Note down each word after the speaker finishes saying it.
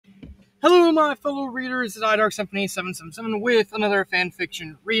Hello, my fellow readers. It's iDarkSymphony777 with another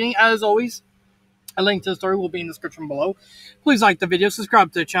fanfiction reading. As always, a link to the story will be in the description below. Please like the video,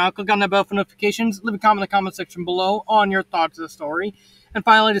 subscribe to the channel, click on that bell for notifications, leave a comment in the comment section below on your thoughts of the story. And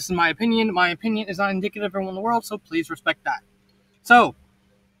finally, this is my opinion. My opinion is not indicative of everyone in the world, so please respect that. So,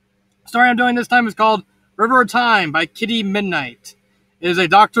 the story I'm doing this time is called River of Time by Kitty Midnight. It is a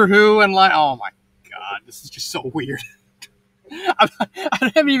Doctor Who and oh my god, this is just so weird. I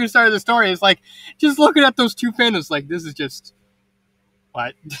haven't even started the story. It's like, just looking at those two fandoms, like, this is just,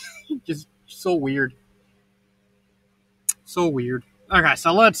 what? Just so weird. So weird. Okay,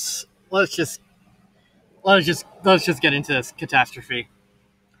 so let's just get into this catastrophe.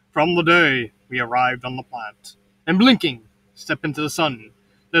 From the day we arrived on the planet, and blinking, step into the sun.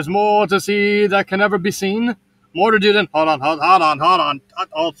 There's more to see that can never be seen. More to do than hold on.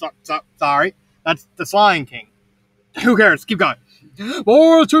 Oh, sorry. That's the Lion King. Who cares? Keep going.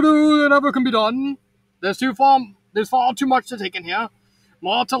 More to do than ever can be done. There's far too much to take in here.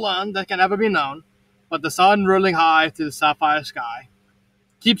 More to learn that can never be known. But the sun rolling high through the sapphire sky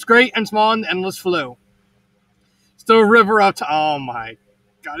keeps great and small in endless flow. Still a river of oh my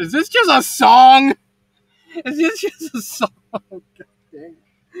god, is this just a song? Is this just a song? God dang.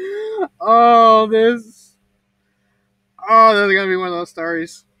 This is gonna be one of those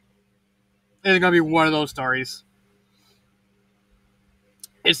stories. It's gonna be one of those stories.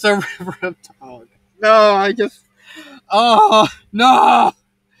 It's the river of time. No,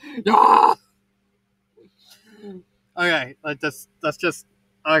 no. Okay, let's just,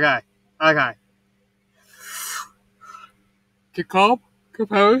 okay. Get calm,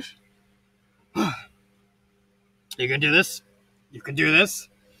 compose. You can do this. You can do this.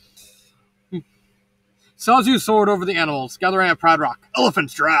 Sazu soared over the animals, gathering at Proud Rock.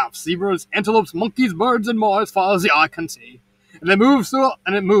 Elephants, giraffes, zebras, antelopes, monkeys, birds, and more as far as the eye can see. And it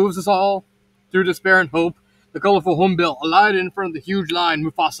moves us all through despair and hope. The colorful hornbill alighted in front of the huge lion,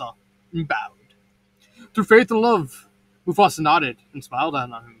 Mufasa, and bowed. Through faith and love, Mufasa nodded and smiled at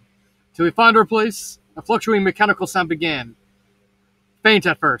him. Till we find our place, a fluctuating mechanical sound began. Faint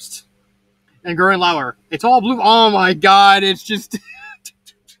at first, and growing louder. It's all blue. Oh my god! It's just.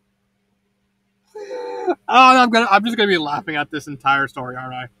 I'm just gonna be laughing at this entire story,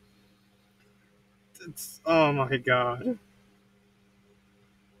 aren't I? Oh my god.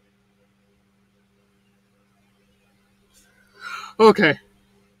 Okay.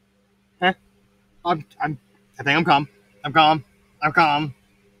 Huh? I think I'm calm. I'm calm.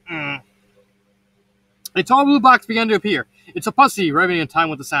 A tall blue box began to appear. It's a pussy arriving in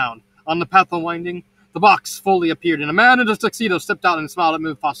time with the sound. On the path unwinding, the box fully appeared, and a man in a tuxedo stepped out and smiled at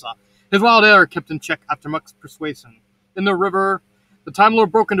Mufasa. His wild air kept in check after much persuasion. In the river, the Time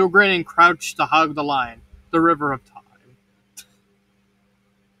Lord broke into a grin and crouched to hug the lion. The river of time.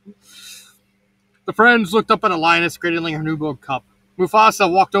 The friends looked up at a lioness cradling her newborn cup.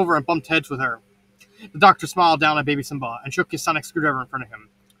 Mufasa walked over and bumped heads with her. The doctor smiled down at baby Simba and shook his sonic screwdriver in front of him.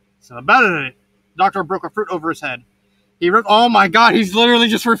 Simba batted at it. The doctor broke a fruit over his head. He ripped. Oh my god, he's literally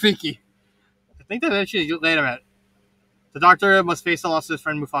just Rafiki. I think that actually laid him at. The doctor must face the loss of his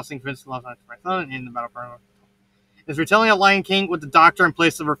friend Mufasa and convince the loss of his friend in the battle for is retelling a Lion King with the doctor in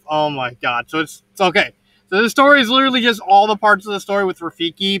place of her. Oh my god. So it's okay. So the story is literally just all the parts of the story with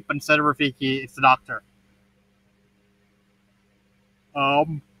Rafiki, but instead of Rafiki, it's the doctor.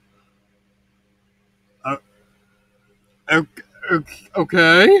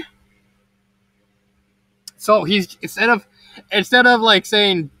 Okay. So he's instead of like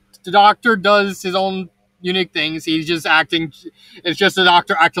saying the doctor does his own unique things, he's just acting. It's just the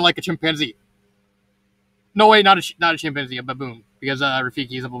doctor acting like a chimpanzee. No, wait, not a chimpanzee, a baboon, because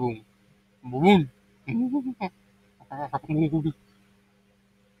Rafiki is a baboon. Baboon.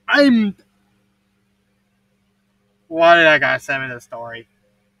 Why did that guy send me this story?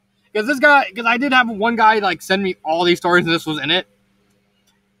 Because I did have one guy like send me all these stories and this was in it.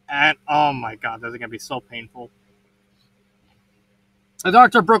 And oh my god, this is gonna be so painful. The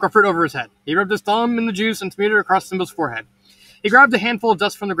doctor broke a fruit over his head. He rubbed his thumb in the juice and smeared it across Simba's forehead. He grabbed a handful of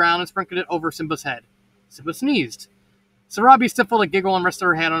dust from the ground and sprinkled it over Simba's head. Simba sneezed. Sarabi stifled a giggle and rested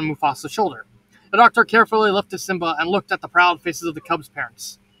her hand on Mufasa's shoulder. The doctor carefully lifted Simba and looked at the proud faces of the cub's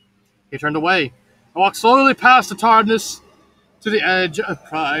parents. He turned away and walked slowly past the tiredness to the edge of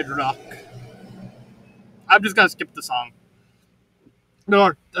Pride Rock. I'm just gonna skip the song.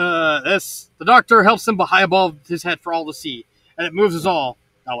 The doctor held Simba high above his head for all to see, and it moves us all.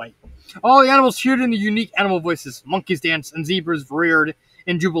 Oh wait. All the animals cheered in the unique animal voices. Monkeys danced and zebras reared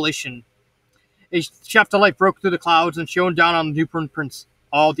in jubilation. A shaft of light broke through the clouds and shone down on the newborn prince.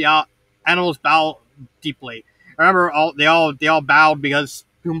 All the animals bowed deeply. Remember, they all bowed because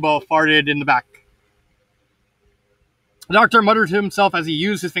Pumbaa farted in the back. The doctor muttered to himself as he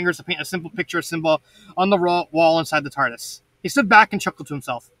used his fingers to paint a simple picture of Simba on the wall inside the TARDIS. He stood back and chuckled to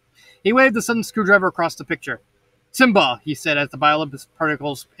himself. He waved the sudden screwdriver across the picture. Simba, he said as the bioluminescent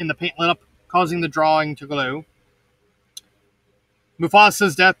particles in the paint lit up, causing the drawing to glow.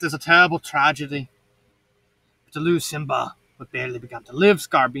 Mufasa's death is a terrible tragedy. But to lose Simba, who barely began to live,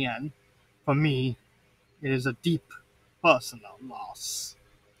 Scar-Bien, for me, it is a deep personal loss.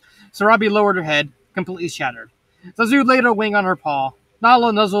 Sarabi lowered her head, completely shattered. Zazu laid a wing on her paw.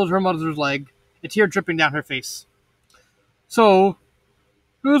 Nala nuzzled her mother's leg, a tear dripping down her face. So,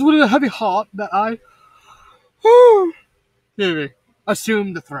 it was with a heavy heart that I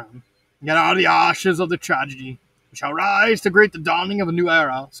assumed the throne. Get out of the ashes of the tragedy. We shall rise to greet the dawning of a new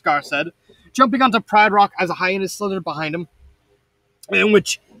era, Scar said, jumping onto Pride Rock as a hyena slithered behind him, in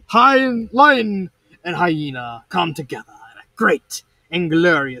which lion and hyena come together in a great and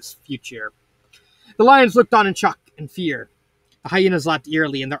glorious future. The lions looked on in shock and fear. The hyenas laughed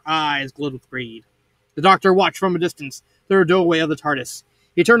eerily, and their eyes glowed with greed. The doctor watched from a distance through a doorway of the TARDIS.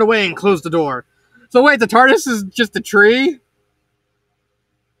 He turned away and closed the door. So wait, the TARDIS is just a tree?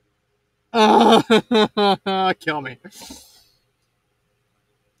 Kill me.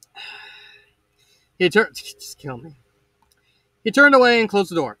 Just kill me. He turned away and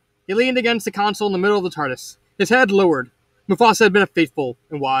closed the door. He leaned against the console in the middle of the TARDIS. His head lowered. Mufasa had been a faithful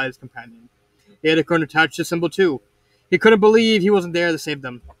and wise companion. He had a current attached to Simba too. He couldn't believe he wasn't there to save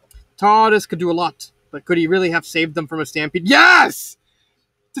them. TARDIS could do a lot, but could he really have saved them from a stampede? Yes!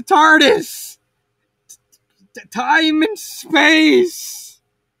 The TARDIS! Time and space!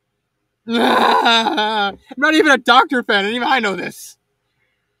 I'm not even a Doctor fan, and even I know this.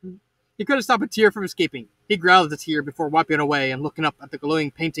 He couldn't stop a tear from escaping. He growled at the tear before wiping it away and looking up at the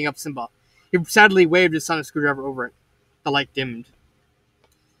glowing painting of Simba. He sadly waved his sonic screwdriver over it. The light dimmed.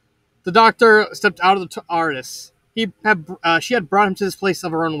 The doctor stepped out of the TARDIS. She had brought him to this place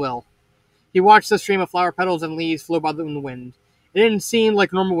of her own will. He watched the stream of flower petals and leaves flow by in the wind. It didn't seem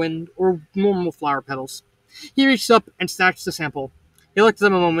like normal wind or normal flower petals. He reached up and snatched the sample. He looked at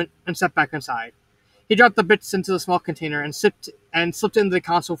them a moment and stepped back inside. He dropped the bits into the small container and slipped into the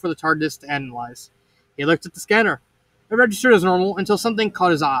console for the TARDIS to analyze. He looked at the scanner. It registered as normal until something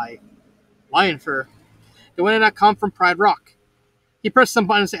caught his eye. Lion fur. The one that come from Pride Rock. He pressed some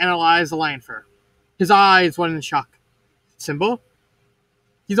buttons to analyze the lion fur. His eyes went in shock. Simba?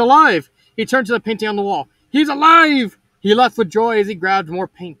 He's alive! He turned to the painting on the wall. He's alive! He laughed with joy as he grabbed more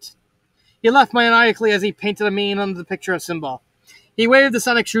paint. He laughed maniacally as he painted a mane on the picture of Simba. He waved the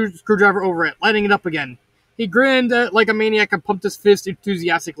sonic screwdriver over it, lighting it up again. He grinned like a maniac and pumped his fist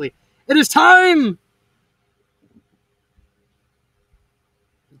enthusiastically. It is time!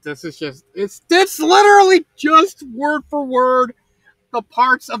 This is just... It's literally just word for word the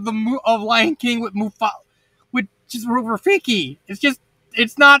parts of Lion King with Mufasa, with just Rafiki. It's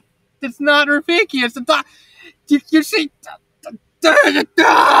not Rafiki. It's the you see,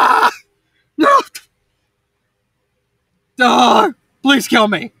 no, please kill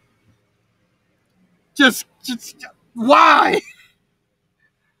me. Just why?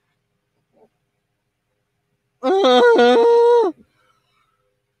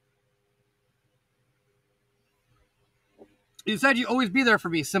 You said you'd always be there for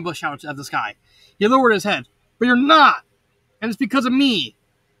me, Simba shouted at the sky. He lowered his head. But you're not! And it's because of me!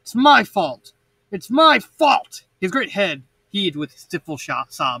 It's my fault! It's my fault! His great head heaved with stifle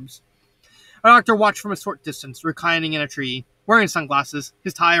sobs. A doctor watched from a short distance, reclining in a tree, wearing sunglasses,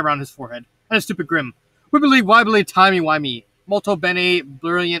 his tie around his forehead, and a stupid grin. Wibbly wobbly timey wimey. Molto bene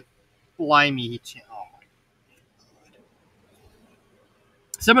brilliant blimey. Oh my god.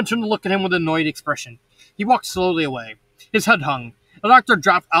 Simba turned to look at him with an annoyed expression. He walked slowly away. His head hung. The doctor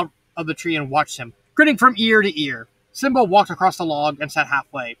dropped out of the tree and watched him, grinning from ear to ear. Simba walked across the log and sat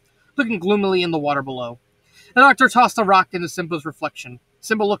halfway, looking gloomily in the water below. The doctor tossed a rock into Simba's reflection.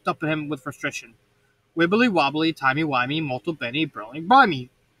 Simba looked up at him with frustration. Wibbly wobbly, timey wimey, molto bene, brilliant blimey,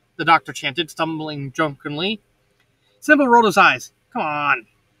 the doctor chanted, stumbling drunkenly. Simba rolled his eyes. Come on.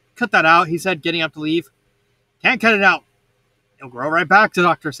 Cut that out, he said, getting up to leave. Can't cut it out. It'll grow right back, the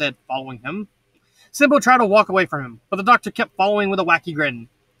doctor said, following him. Simba tried to walk away from him, but the doctor kept following with a wacky grin.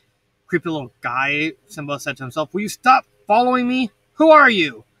 Creepy little guy, Simba said to himself. Will you stop following me? Who are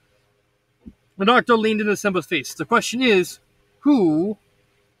you? The doctor leaned into Simba's face. The question is, who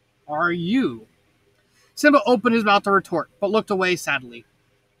are you? Simba opened his mouth to retort, but looked away sadly.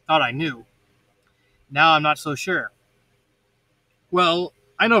 Thought I knew. Now I'm not so sure. Well,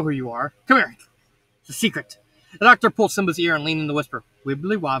 I know who you are. Come here. It's a secret. The doctor pulled Simba's ear and leaned in to whisper.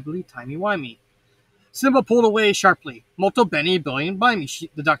 Wibbly wobbly, timey wimey. Simba pulled away sharply. Molto bene, billion by me,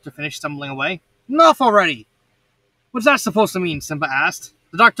 the doctor finished, stumbling away. Enough already! What's that supposed to mean? Simba asked.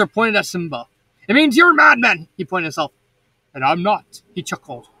 The doctor pointed at Simba. It means you're a madman, he pointed himself. And I'm not, he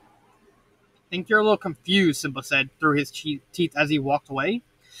chuckled. Think you're a little confused, Simba said through his teeth as he walked away.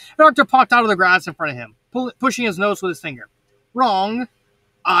 The doctor popped out of the grass in front of him, pushing his nose with his finger. Wrong.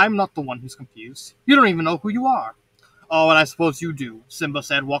 I'm not the one who's confused. You don't even know who you are. Oh, and I suppose you do, Simba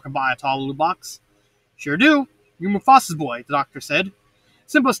said, walking by a tall blue box. Sure do. You're Mufasa's boy, the doctor said.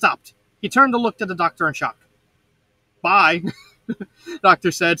 Simba stopped. He turned and looked at the doctor in shock. Bye, the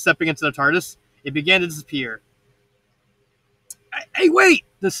doctor said, stepping into the TARDIS. It began to disappear. Hey, wait!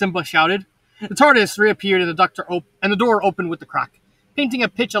 The Simba shouted. The TARDIS reappeared and the door opened with a crack, painting a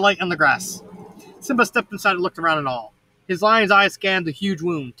pitch of light on the grass. Simba stepped inside and looked around at all. His lion's eyes scanned the huge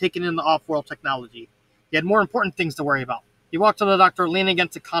wound, taking in the off-world technology. He had more important things to worry about. He walked to the doctor, leaning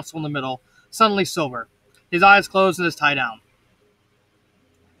against the console in the middle, suddenly sober. His eyes closed and his tie down.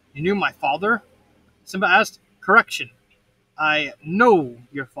 You knew my father? Simba asked. Correction. I know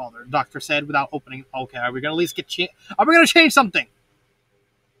your father, the doctor said without opening. Okay, are we going to at least are we going to change something?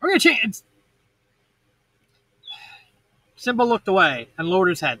 Are we going to change? Simba looked away and lowered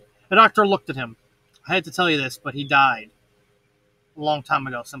his head. The doctor looked at him. I hate to tell you this, but he died. A long time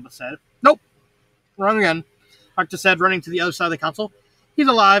ago, Simba said. Nope. Wrong again. Doctor said, running to the other side of the console. He's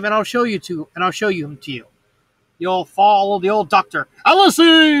alive, and I'll show him to you. You'll follow the old doctor. Alice!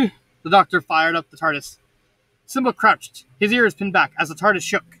 The doctor fired up the TARDIS. Simba crouched, his ears pinned back as the TARDIS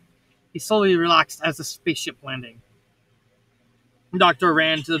shook. He slowly relaxed as the spaceship landed. The doctor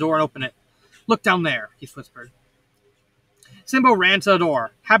ran to the door and opened it. Look down there, he whispered. Simba ran to the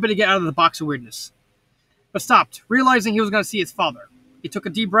door, happy to get out of the box of weirdness. But stopped, realizing he was going to see his father. He took a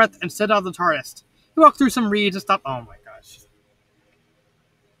deep breath and stepped out of the TARDIS. He walked through some reeds and stopped. Oh my gosh.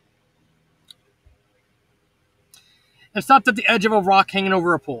 And stopped at the edge of a rock hanging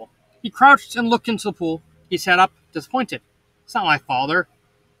over a pool. He crouched and looked into the pool. He sat up, disappointed. It's not my father.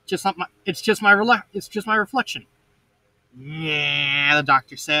 It's just my reflection. Yeah, the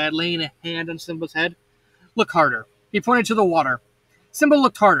doctor said, laying a hand on Simba's head. Look harder. He pointed to the water. Simba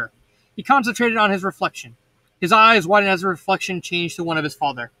looked harder. He concentrated on his reflection. His eyes widened as the reflection changed to one of his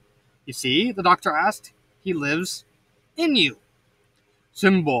father. You see, the doctor asked. He lives in you.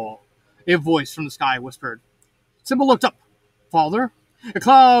 Simba, a voice from the sky whispered. Simba looked up. Father? A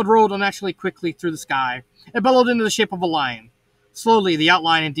cloud rolled unnaturally quickly through the sky. It bellowed into the shape of a lion. Slowly, the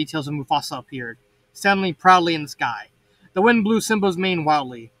outline and details of Mufasa appeared, standing proudly in the sky. The wind blew Simba's mane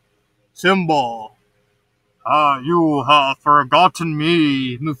wildly. Simba! You have forgotten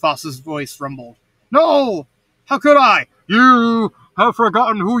me, Mufasa's voice rumbled. No! How could I? You have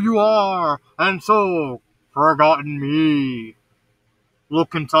forgotten who you are, and so forgotten me.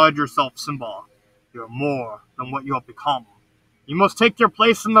 Look inside yourself, Simba. You're more than what you have become. You must take your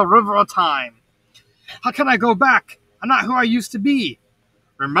place in the river of time. How can I go back? I'm not who I used to be.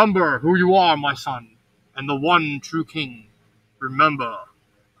 Remember who you are, my son, and the one true king. Remember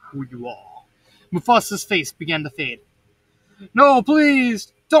who you are. Mufasa's face began to fade. No,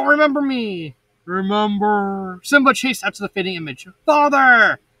 please, don't remember me. Remember. Simba chased after the fading image.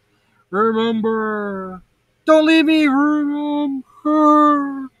 Father! Remember. Don't leave me.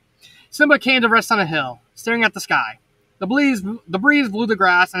 Remember. Simba came to rest on a hill, staring at the sky. The breeze blew the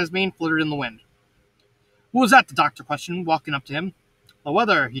grass and his mane fluttered in the wind. What was that? The doctor questioned, walking up to him. The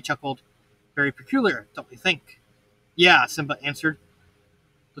weather, he chuckled. Very peculiar, don't you think? Yeah, Simba answered.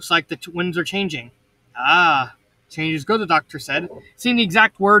 Looks like the winds are changing. Ah, change is good, the doctor said, seeing the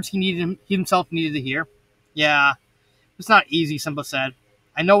exact words he himself needed to hear. Yeah, it's not easy, Simba said.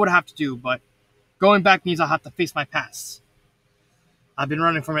 I know what I have to do, but going back means I'll have to face my past. I've been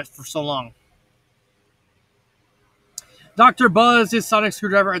running from it for so long. Doctor buzzed his sonic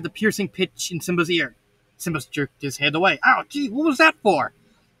screwdriver at the piercing pitch in Simba's ear. Simba jerked his head away. Ow, gee, what was that for?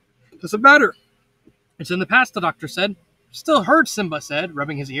 Doesn't matter. It's in the past, the doctor said. Still hurts, Simba said,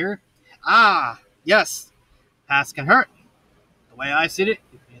 rubbing his ear. Ah, yes. Past can hurt. The way I see it,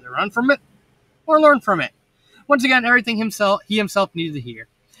 you can either run from it or learn from it. Once again, everything he himself needed to hear.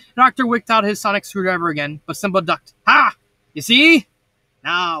 The doctor whipped out his sonic screwdriver again, but Simba ducked. Ha! You see?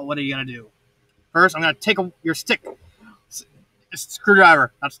 Now, what are you going to do? First, I'm going to take your stick.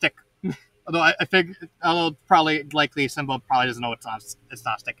 Screwdriver, not stick. Although probably likely Simba probably doesn't know it's not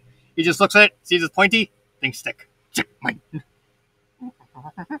a stick. He just looks at it, sees it's pointy, thinks stick.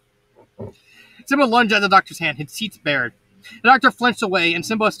 Simba lunged at the doctor's hand, his teeth bared. The doctor flinched away, and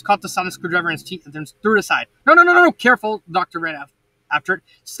Simba caught the sonic screwdriver in his teeth and then threw it aside. No, careful, the doctor ran after it.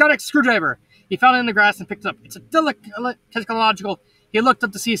 Sonic screwdriver! He found it in the grass and picked it up. It's a technological. He looked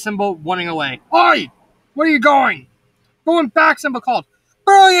up to see Simba running away. Oi! Where are you going? Going back, Simba called.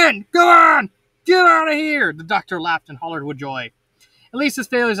 Brilliant! Go on! Get out of here! The doctor laughed and hollered with joy. At least his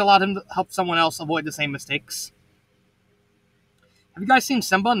failures allowed him to help someone else avoid the same mistakes. Have you guys seen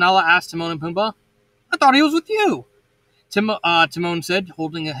Simba? Nala asked Timon and Pumbaa. I thought he was with you. Timon said,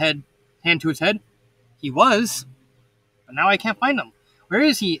 holding a hand to his head. He was, but now I can't find him. Where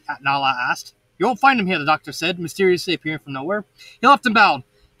is he? Nala asked. You won't find him here, the doctor said, mysteriously appearing from nowhere. He laughed and bowed.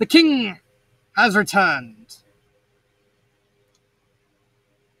 The king has returned.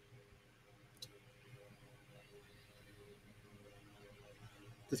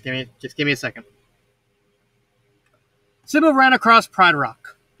 Just give me a second. Simba ran across Pride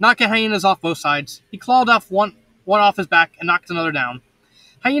Rock, knocking hyenas off both sides. He clawed off one off his back and knocked another down.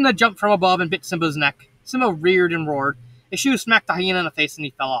 Hyena jumped from above and bit Simba's neck. Simba reared and roared. A shoe smacked the hyena in the face and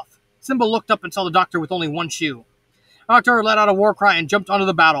he fell off. Simba looked up and saw the doctor with only one shoe. The doctor let out a war cry and jumped onto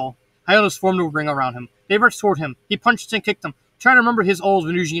the battle. Hyenas formed a ring around him. They rushed toward him. He punched and kicked them, trying to remember his old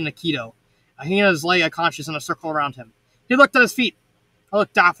Venusian and Aikido. Hyenas lay unconscious in a circle around him. He looked at his feet. I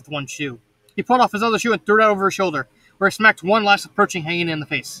looked off with one shoe. He pulled off his other shoe and threw it over his shoulder, where he smacked one last approaching hyena in the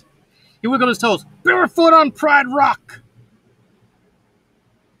face. He wiggled his toes. Barefoot on Pride Rock!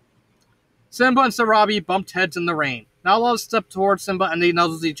 Simba and Sarabi bumped heads in the rain. Nala stepped toward Simba and they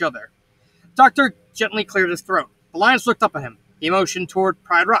nuzzled each other. The doctor gently cleared his throat. The lions looked up at him. He motioned toward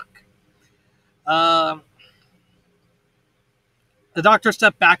Pride Rock. The doctor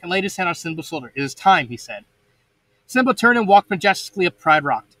stepped back and laid his hand on Simba's shoulder. It is time, he said. Simba turned and walked majestically up Pride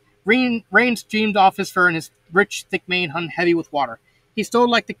Rock. Rain streamed off his fur and his rich, thick mane hung heavy with water. He stood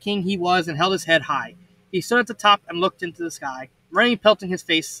like the king he was and held his head high. He stood at the top and looked into the sky, rain pelting his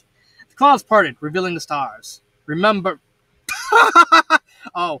face. The clouds parted, revealing the stars. Remember...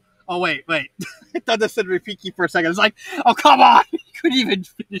 Oh, wait. I thought that said Rafiki for a second. It's like, oh, come on! He couldn't even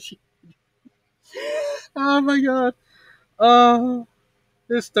finish it. Oh, my God.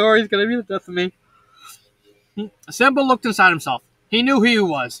 This story's gonna be the death of me. Simba looked inside himself. He knew who he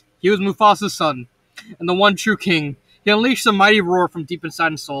was. He was Mufasa's son, and the one true king. He unleashed a mighty roar from deep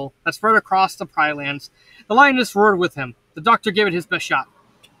inside his soul that spread across the Pride Lands. The lioness roared with him. The doctor gave it his best shot.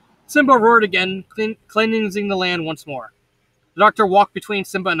 Simba roared again, cleansing the land once more. The doctor walked between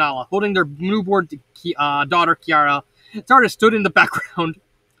Simba and Nala, holding their newborn daughter, Kiara. Tardis stood in the background.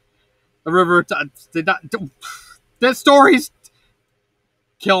 The river... That story's...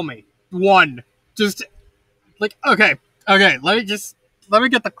 Kill me. One. Just... Like, okay, let me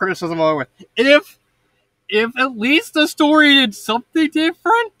get the criticism over with. If at least the story did something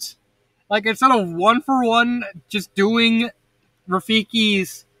different, like instead of one for one just doing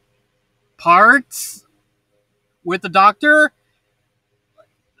Rafiki's parts with the doctor,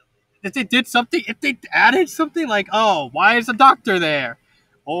 if they did something, if they added something like, oh, why is the doctor there?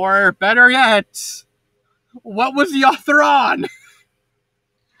 Or better yet, what was the author on?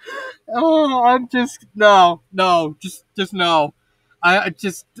 Oh, I'm just no, just no. I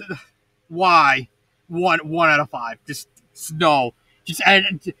just why 1 out of 5. Just no. Just add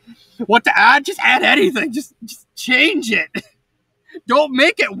what to add. Just add anything. Just change it. Don't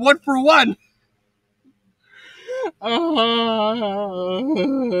make it 1 for 1.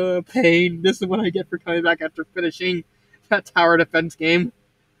 Pain. This is what I get for coming back after finishing that tower defense game.